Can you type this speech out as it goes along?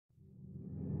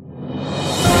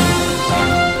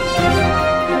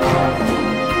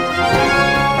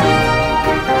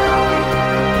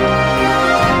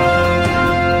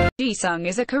Sung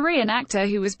is a Korean actor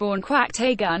who was born Kwak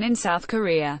Tae Gun in South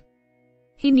Korea.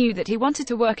 He knew that he wanted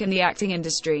to work in the acting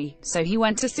industry, so he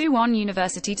went to Suwon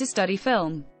University to study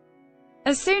film.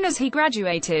 As soon as he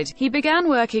graduated, he began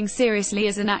working seriously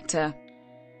as an actor.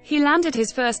 He landed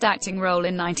his first acting role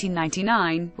in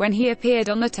 1999, when he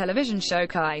appeared on the television show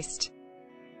Kaist.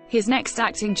 His next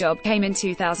acting job came in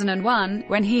 2001,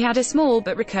 when he had a small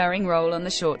but recurring role on the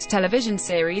short television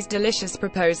series Delicious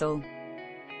Proposal.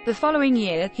 The following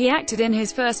year, he acted in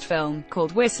his first film,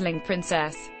 called Whistling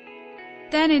Princess.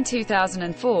 Then in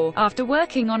 2004, after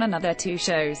working on another 2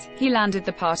 shows, he landed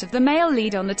the part of the male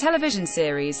lead on the television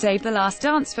series Save the Last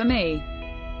Dance for Me.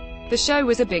 The show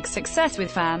was a big success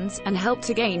with fans, and helped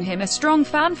to gain him a strong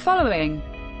fan following.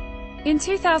 In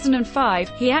 2005,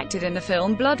 he acted in the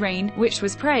film Blood Rain, which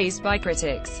was praised by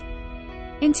critics.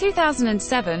 In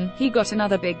 2007, he got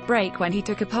another big break when he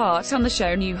took a part on the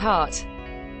show New Heart.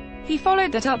 He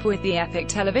followed that up with the epic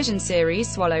television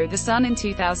series Swallow the Sun in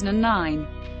 2009.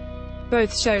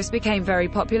 Both shows became very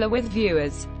popular with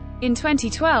viewers. In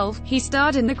 2012, he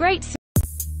starred in the great